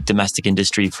big domestic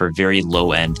industry for very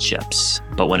low-end chips.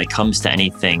 But when it comes to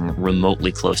anything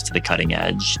remotely close to the cutting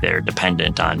edge, they're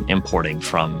dependent on importing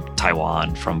from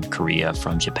Taiwan, from Korea,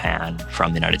 from Japan,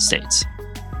 from the United States.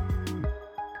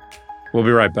 We'll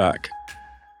be right back.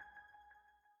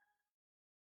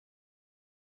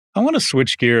 I want to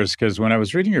switch gears because when I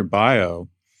was reading your bio,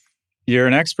 you're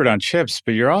an expert on chips,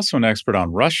 but you're also an expert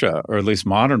on Russia, or at least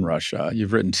modern Russia.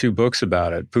 You've written 2 books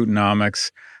about it,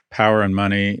 Putinomics, Power and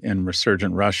Money in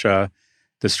Resurgent Russia,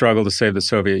 The Struggle to Save the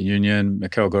Soviet Union,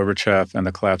 Mikhail Gorbachev, and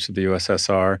the Collapse of the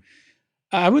USSR.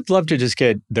 I would love to just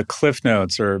get the cliff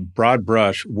notes or broad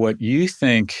brush, what you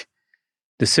think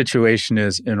the situation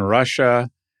is in Russia.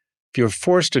 If you're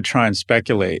forced to try and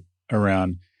speculate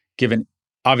around, given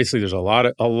obviously there's a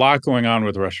lot going on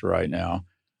with Russia right now,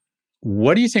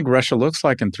 what do you think Russia looks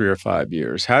like in 3 or 5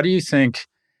 years? How do you think,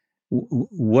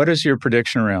 what is your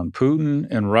prediction around Putin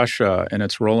and Russia and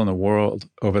its role in the world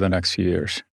over the next few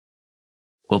years?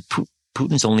 Well,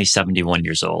 Putin's only 71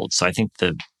 years old. So I think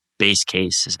the base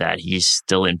case is that he's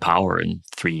still in power in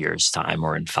 3 years' time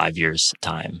or in 5 years'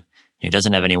 time. He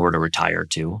doesn't have anywhere to retire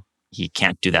to. He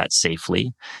can't do that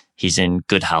safely. He's in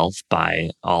good health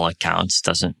by all accounts,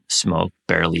 doesn't smoke,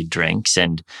 barely drinks.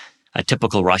 And a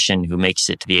typical Russian who makes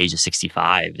it to the age of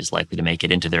 65 is likely to make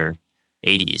it into their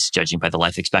 80s, judging by the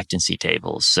life expectancy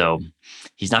tables. So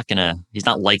he's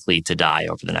not likely to die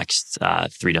over the next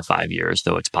 3 to 5 years,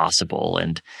 though it's possible.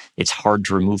 And it's hard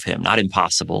to remove him. Not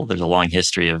impossible. There's a long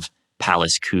history of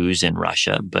palace coups in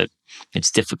Russia, but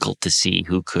it's difficult to see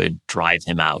who could drive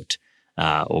him out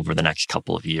over the next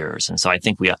couple of years. And so I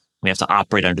think we we have to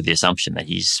operate under the assumption that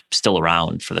he's still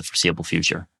around for the foreseeable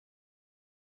future.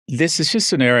 This is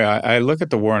just an area, I look at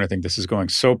the war and I think this is going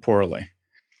so poorly.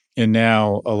 And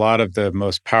now a lot of the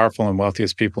most powerful and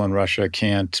wealthiest people in Russia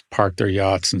can't park their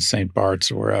yachts in St.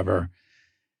 Bart's or wherever.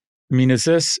 I mean,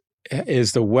 is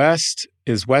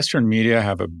Western media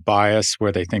have a bias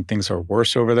where they think things are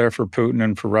worse over there for Putin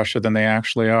and for Russia than they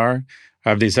actually are?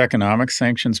 Have these economic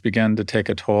sanctions begun to take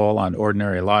a toll on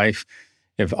ordinary life?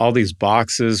 If all these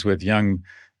boxes with young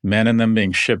men in them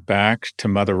being shipped back to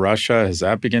Mother Russia, is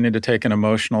that beginning to take an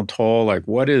emotional toll? Like,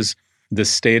 what is the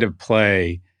state of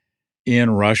play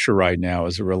in Russia right now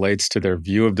as it relates to their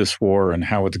view of this war and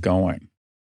how it's going?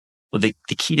 Well, the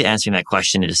key to answering that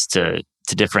question is to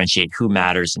differentiate who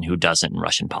matters and who doesn't in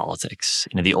Russian politics.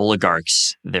 The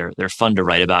oligarchs, they're fun to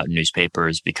write about in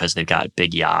newspapers because they've got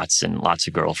big yachts and lots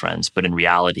of girlfriends, but in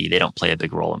reality, they don't play a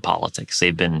big role in politics.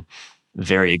 They've been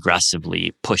very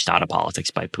aggressively pushed out of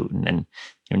politics by Putin. And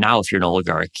now if you're an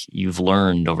oligarch, you've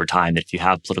learned over time that if you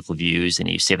have political views and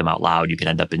you say them out loud, you could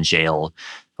end up in jail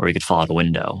or you could fall out a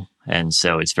window. And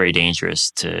so it's very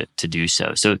dangerous to do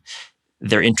so. So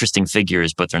they're interesting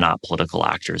figures, but they're not political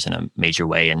actors in a major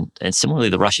way. And similarly,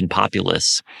 the Russian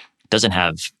populace doesn't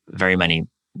have very many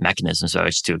mechanisms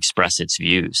to express its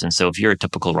views. And so if you're a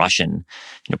typical Russian,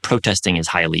 protesting is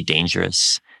highly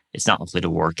dangerous. It's not likely to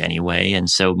work anyway. And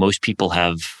so most people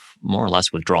have more or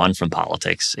less withdrawn from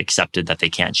politics, accepted that they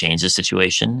can't change the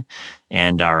situation,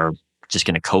 and are just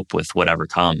going to cope with whatever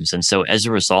comes. And so as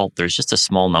a result, there's just a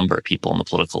small number of people in the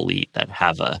political elite that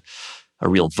have a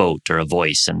real vote or a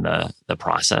voice in the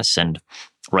process. And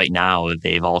right now,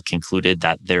 they've all concluded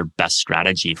that their best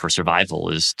strategy for survival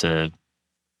is to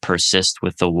persist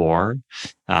with the war,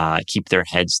 keep their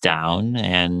heads down,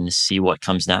 and see what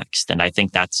comes next. And I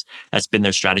think that's been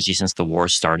their strategy since the war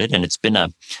started. And it's been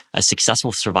a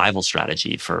successful survival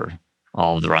strategy for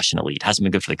all of the Russian elite. It hasn't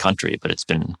been good for the country, but it's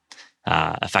been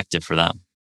effective for them.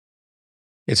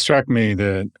 It struck me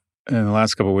that in the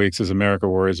last couple of weeks, as America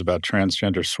worries about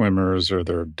transgender swimmers or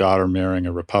their daughter marrying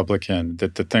a Republican,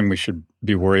 that the thing we should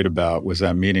be worried about was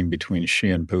that meeting between Xi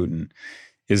and Putin.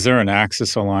 Is there an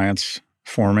Axis alliance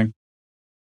forming?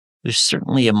 There's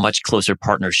certainly a much closer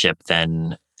partnership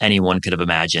than anyone could have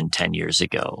imagined 10 years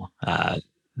ago.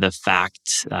 The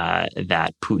fact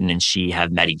that Putin and Xi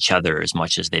have met each other as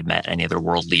much as they've met any other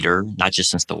world leader, not just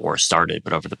since the war started,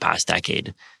 but over the past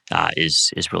decade,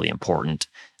 is really important.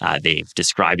 They've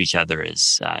described each other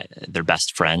as their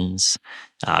best friends.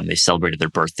 They celebrated their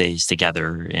birthdays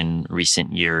together in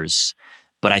recent years.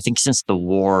 But I think since the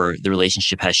war, the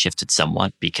relationship has shifted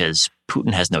somewhat because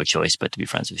Putin has no choice but to be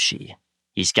friends with Xi.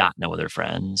 He's got no other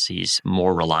friends. He's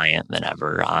more reliant than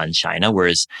ever on China,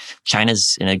 whereas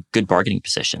China's in a good bargaining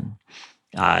position.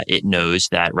 It knows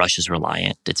that Russia's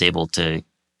reliant. It's able to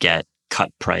get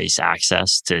cut price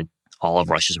access to all of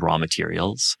Russia's raw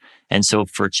materials. And so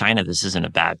for China, this isn't a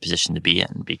bad position to be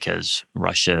in because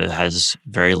Russia has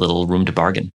very little room to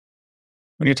bargain.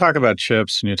 When you talk about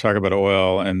chips and you talk about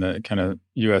oil and the kind of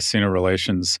U.S.-Sino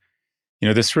relations,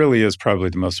 this really is probably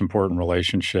the most important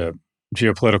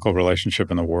geopolitical relationship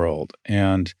in the world.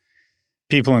 And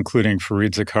people, including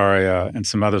Fareed Zakaria and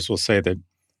some others, will say that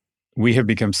we have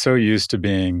become so used to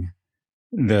being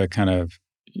the kind of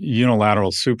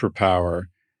unilateral superpower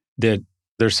that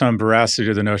there's some veracity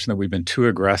to the notion that we've been too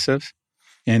aggressive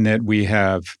and that we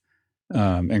have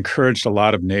encouraged a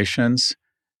lot of nations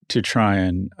to try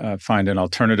and find an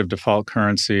alternative default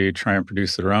currency, try and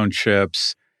produce their own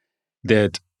chips,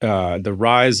 that the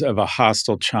rise of a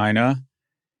hostile China,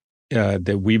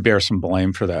 that we bear some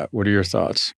blame for that. What are your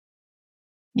thoughts?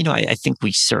 I think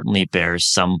we certainly bear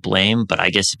some blame, but I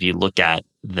guess if you look at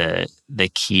the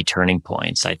key turning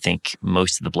points, I think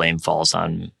most of the blame falls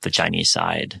on the Chinese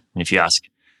side. And if you ask,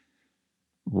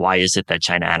 why is it that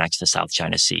China annexed the South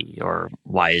China Sea? Or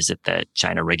why is it that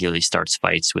China regularly starts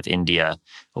fights with India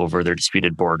over their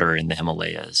disputed border in the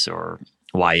Himalayas? Or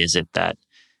why is it that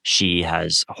Xi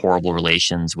has horrible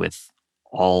relations with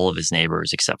all of his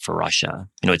neighbors except for Russia?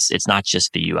 It's not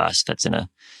just the U.S. that's in a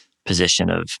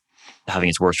position of having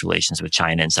its worst relations with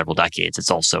China in several decades.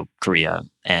 It's also Korea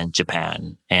and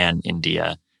Japan and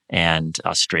India and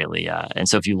Australia. And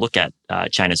so if you look at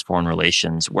China's foreign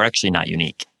relations, we're actually not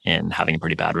unique in having a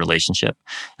pretty bad relationship.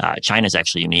 China is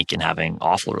actually unique in having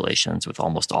awful relations with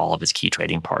almost all of its key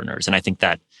trading partners. And I think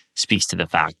that speaks to the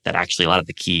fact that actually a lot of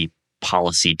the key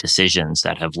policy decisions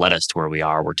that have led us to where we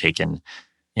are were taken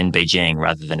in Beijing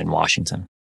rather than in Washington.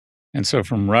 And so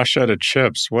from Russia to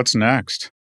chips, what's next?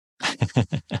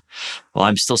 Well,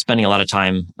 I'm still spending a lot of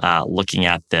time looking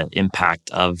at the impact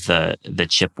of the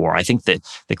chip war. I think that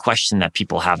the question that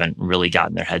people haven't really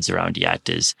gotten their heads around yet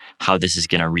is how this is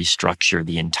going to restructure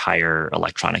the entire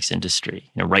electronics industry.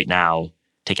 Right now,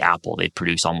 take Apple; they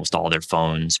produce almost all their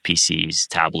phones, PCs,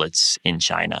 tablets in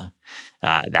China.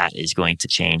 That is going to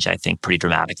change, I think, pretty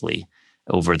dramatically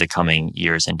over the coming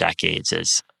years and decades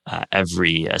as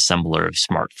every assembler of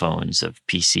smartphones, of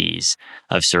PCs,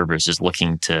 of servers is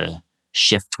looking to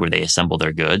shift where they assemble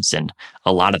their goods. And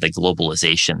a lot of the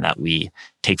globalization that we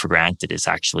take for granted is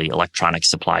actually electronic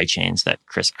supply chains that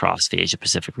crisscross the Asia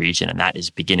Pacific region. And that is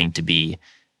beginning to be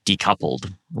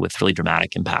decoupled with really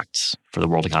dramatic impacts for the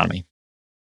world economy.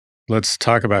 Let's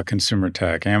talk about consumer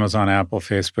tech. Amazon, Apple,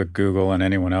 Facebook, Google, and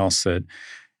anyone else that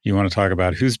you want to talk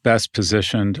about. Who's best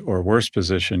positioned or worst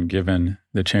positioned given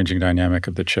the changing dynamic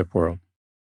of the chip world?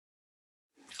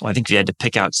 Well, I think if you had to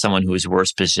pick out someone who is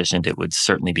worst positioned, it would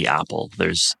certainly be Apple.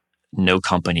 There's no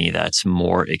company that's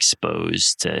more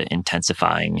exposed to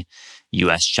intensifying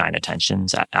U.S.-China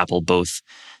tensions. Apple both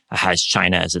has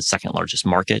China as its second largest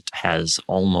market, has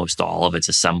almost all of its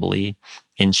assembly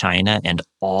in China, and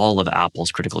all of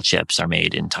Apple's critical chips are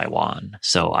made in Taiwan.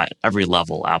 So at every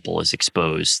level, Apple is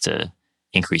exposed to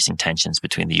increasing tensions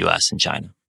between the U.S. and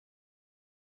China.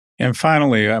 And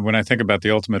finally, when I think about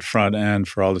the ultimate front end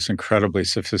for all this incredibly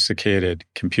sophisticated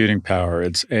computing power,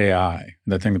 it's AI.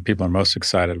 The thing that people are most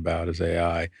excited about is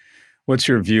AI. What's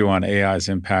your view on AI's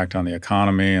impact on the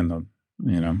economy and the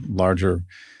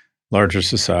larger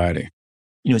society?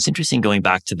 It's interesting going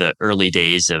back to the early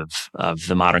days of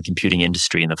the modern computing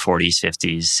industry in the 40s,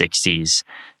 50s, 60s,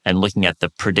 and looking at the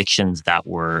predictions that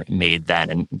were made then.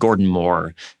 And Gordon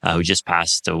Moore, who just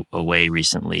passed away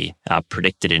recently,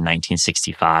 predicted in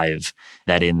 1965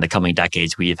 that in the coming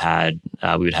decades we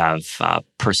would have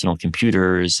personal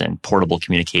computers and portable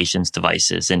communications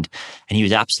devices. And he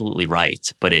was absolutely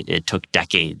right, but it took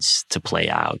decades to play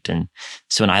out. And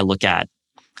so when I look at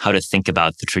how to think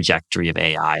about the trajectory of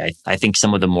AI. I think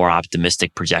some of the more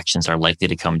optimistic projections are likely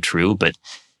to come true, but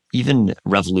even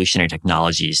revolutionary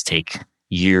technologies take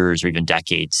years or even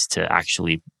decades to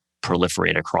actually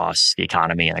proliferate across the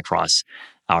economy and across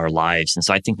our lives. And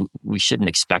so I think we shouldn't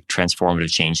expect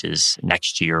transformative changes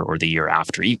next year or the year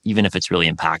after. Even if it's really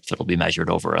impactful, it'll be measured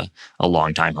over a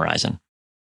long time horizon.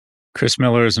 Chris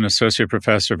Miller is an associate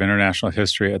professor of international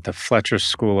history at the Fletcher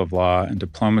School of Law and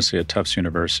Diplomacy at Tufts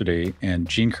University and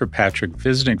Jeane Kirkpatrick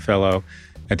Visiting Fellow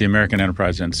at the American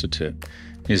Enterprise Institute.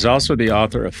 He's also the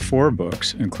author of 4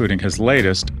 books, including his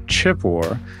latest, Chip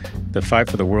War, The Fight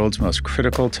for the World's Most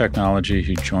Critical Technology.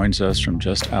 He joins us from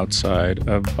just outside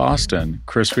of Boston.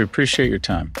 Chris, we appreciate your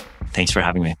time. Thanks for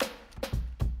having me.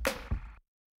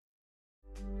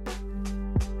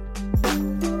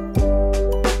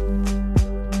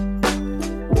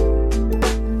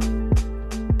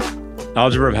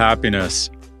 Algebra of Happiness,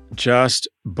 just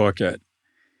book it.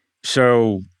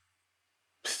 So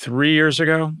 3 years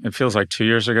ago, it feels like 2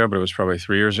 years ago, but it was probably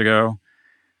 3 years ago,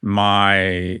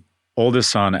 my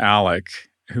oldest son, Alec,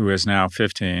 who is now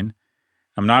 15,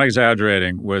 I'm not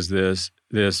exaggerating, was this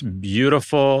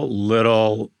beautiful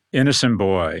little innocent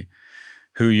boy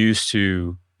who you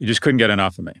just couldn't get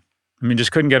enough of me.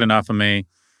 Just couldn't get enough of me.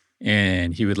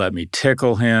 And he would let me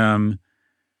tickle him.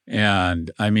 And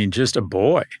just a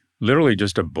boy. Literally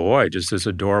just a boy, just this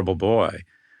adorable boy.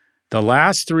 The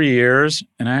last 3 years,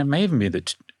 and I may even be the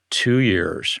 2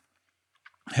 years,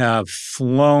 have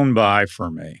flown by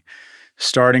for me.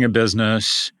 Starting a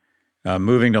business,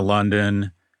 moving to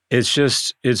London,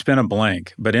 it's been a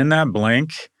blink. But in that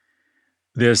blink,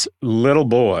 this little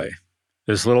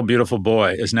beautiful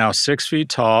boy is now 6 feet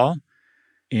tall,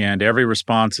 and every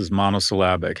response is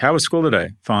monosyllabic. How was school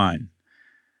today? Fine.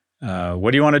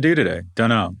 What do you want to do today? Don't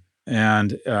know.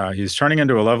 And he's turning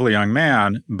into a lovely young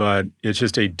man, but it's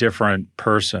just a different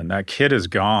person. That kid is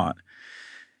gone.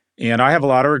 And I have a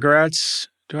lot of regrets.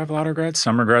 Do I have a lot of regrets?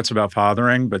 Some regrets about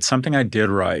fathering, but something I did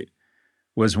right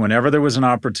was whenever there was an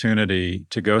opportunity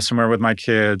to go somewhere with my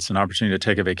kids, an opportunity to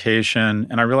take a vacation,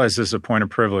 and I realize this is a point of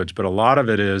privilege, but a lot of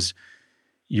it is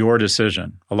your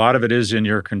decision. A lot of it is in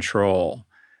your control.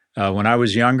 When I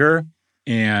was younger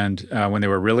and when they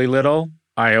were really little,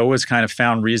 I always kind of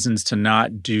found reasons to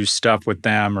not do stuff with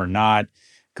them or not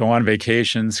go on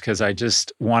vacations because I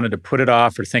just wanted to put it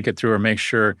off or think it through or make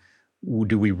sure,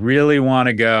 do we really want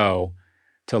to go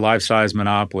to life-size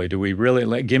Monopoly? Do we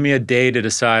really, give me a day to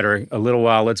decide or a little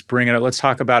while, let's bring it up. Let's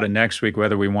talk about it next week,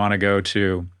 whether we want to go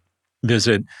to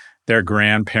visit their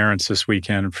grandparents this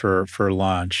weekend for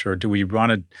lunch, or do we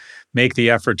want to make the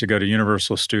effort to go to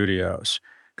Universal Studios?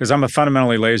 Because I'm a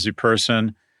fundamentally lazy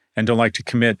person and don't like to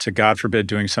commit to, God forbid,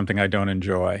 doing something I don't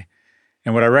enjoy.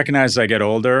 And what I recognize as I get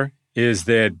older is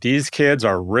that these kids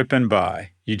are ripping by.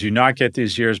 You do not get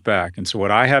these years back. And so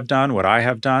what I have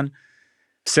done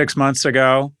 6 months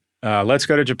ago, let's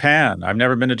go to Japan. I've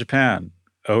never been to Japan.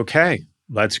 Okay,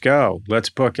 let's go. Let's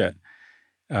book it.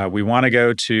 We want to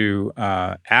go to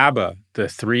ABBA, the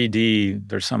 3D.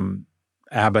 There's some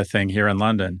ABBA thing here in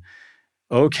London.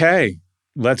 Okay,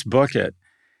 let's book it.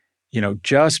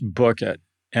 Just book it.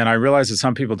 And I realize that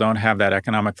some people don't have that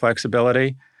economic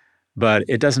flexibility, but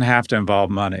it doesn't have to involve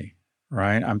money,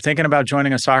 right? I'm thinking about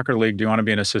joining a soccer league. Do you want to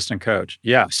be an assistant coach?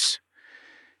 Yes.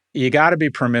 You got to be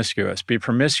promiscuous. Be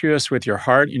promiscuous with your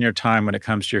heart and your time when it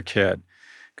comes to your kid.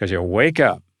 Because you'll wake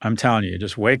up, I'm telling you,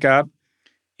 just wake up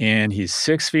and he's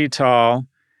 6 feet tall.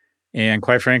 And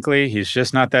quite frankly, he's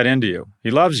just not that into you.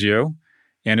 He loves you.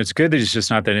 And it's good that he's just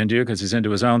not that into you because he's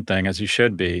into his own thing, as he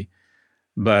should be.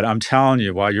 But I'm telling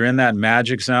you, while you're in that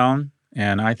magic zone,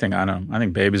 and I think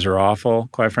babies are awful,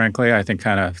 quite frankly. I think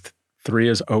kind of 3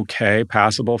 is okay,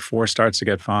 passable. 4 starts to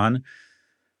get fun.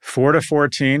 4 to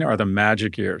 14 are the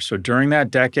magic years. So during that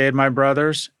decade, my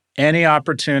brothers, any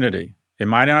opportunity, it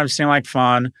might not seem like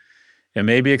fun. It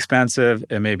may be expensive.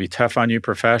 It may be tough on you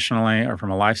professionally or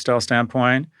from a lifestyle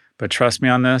standpoint. But trust me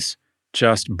on this,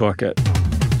 just book it.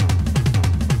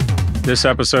 This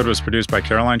episode was produced by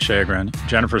Caroline Shagrin.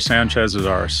 Jennifer Sanchez is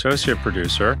our associate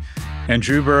producer. And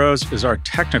Drew Burrows is our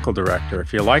technical director.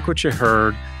 If you like what you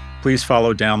heard, please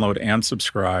follow, download, and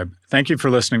subscribe. Thank you for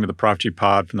listening to the Prop G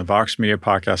Pod from the Vox Media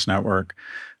Podcast Network.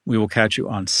 We will catch you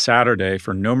on Saturday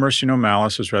for No Mercy, No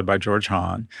Malice, as read by George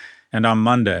Hahn, and on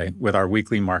Monday with our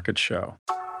weekly market show.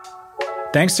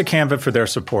 Thanks to Canva for their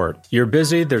support. You're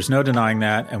busy, there's no denying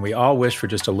that, and we all wish for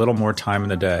just a little more time in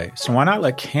the day. So why not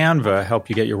let Canva help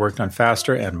you get your work done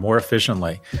faster and more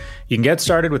efficiently? You can get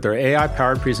started with their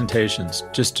AI-powered presentations.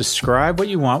 Just describe what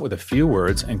you want with a few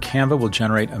words, and Canva will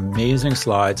generate amazing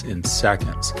slides in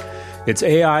seconds. It's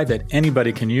AI that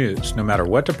anybody can use, no matter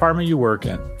what department you work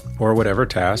in or whatever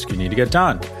task you need to get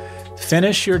done.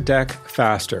 Finish your deck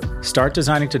faster. Start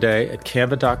designing today at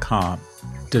canva.com.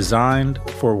 Designed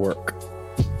for work.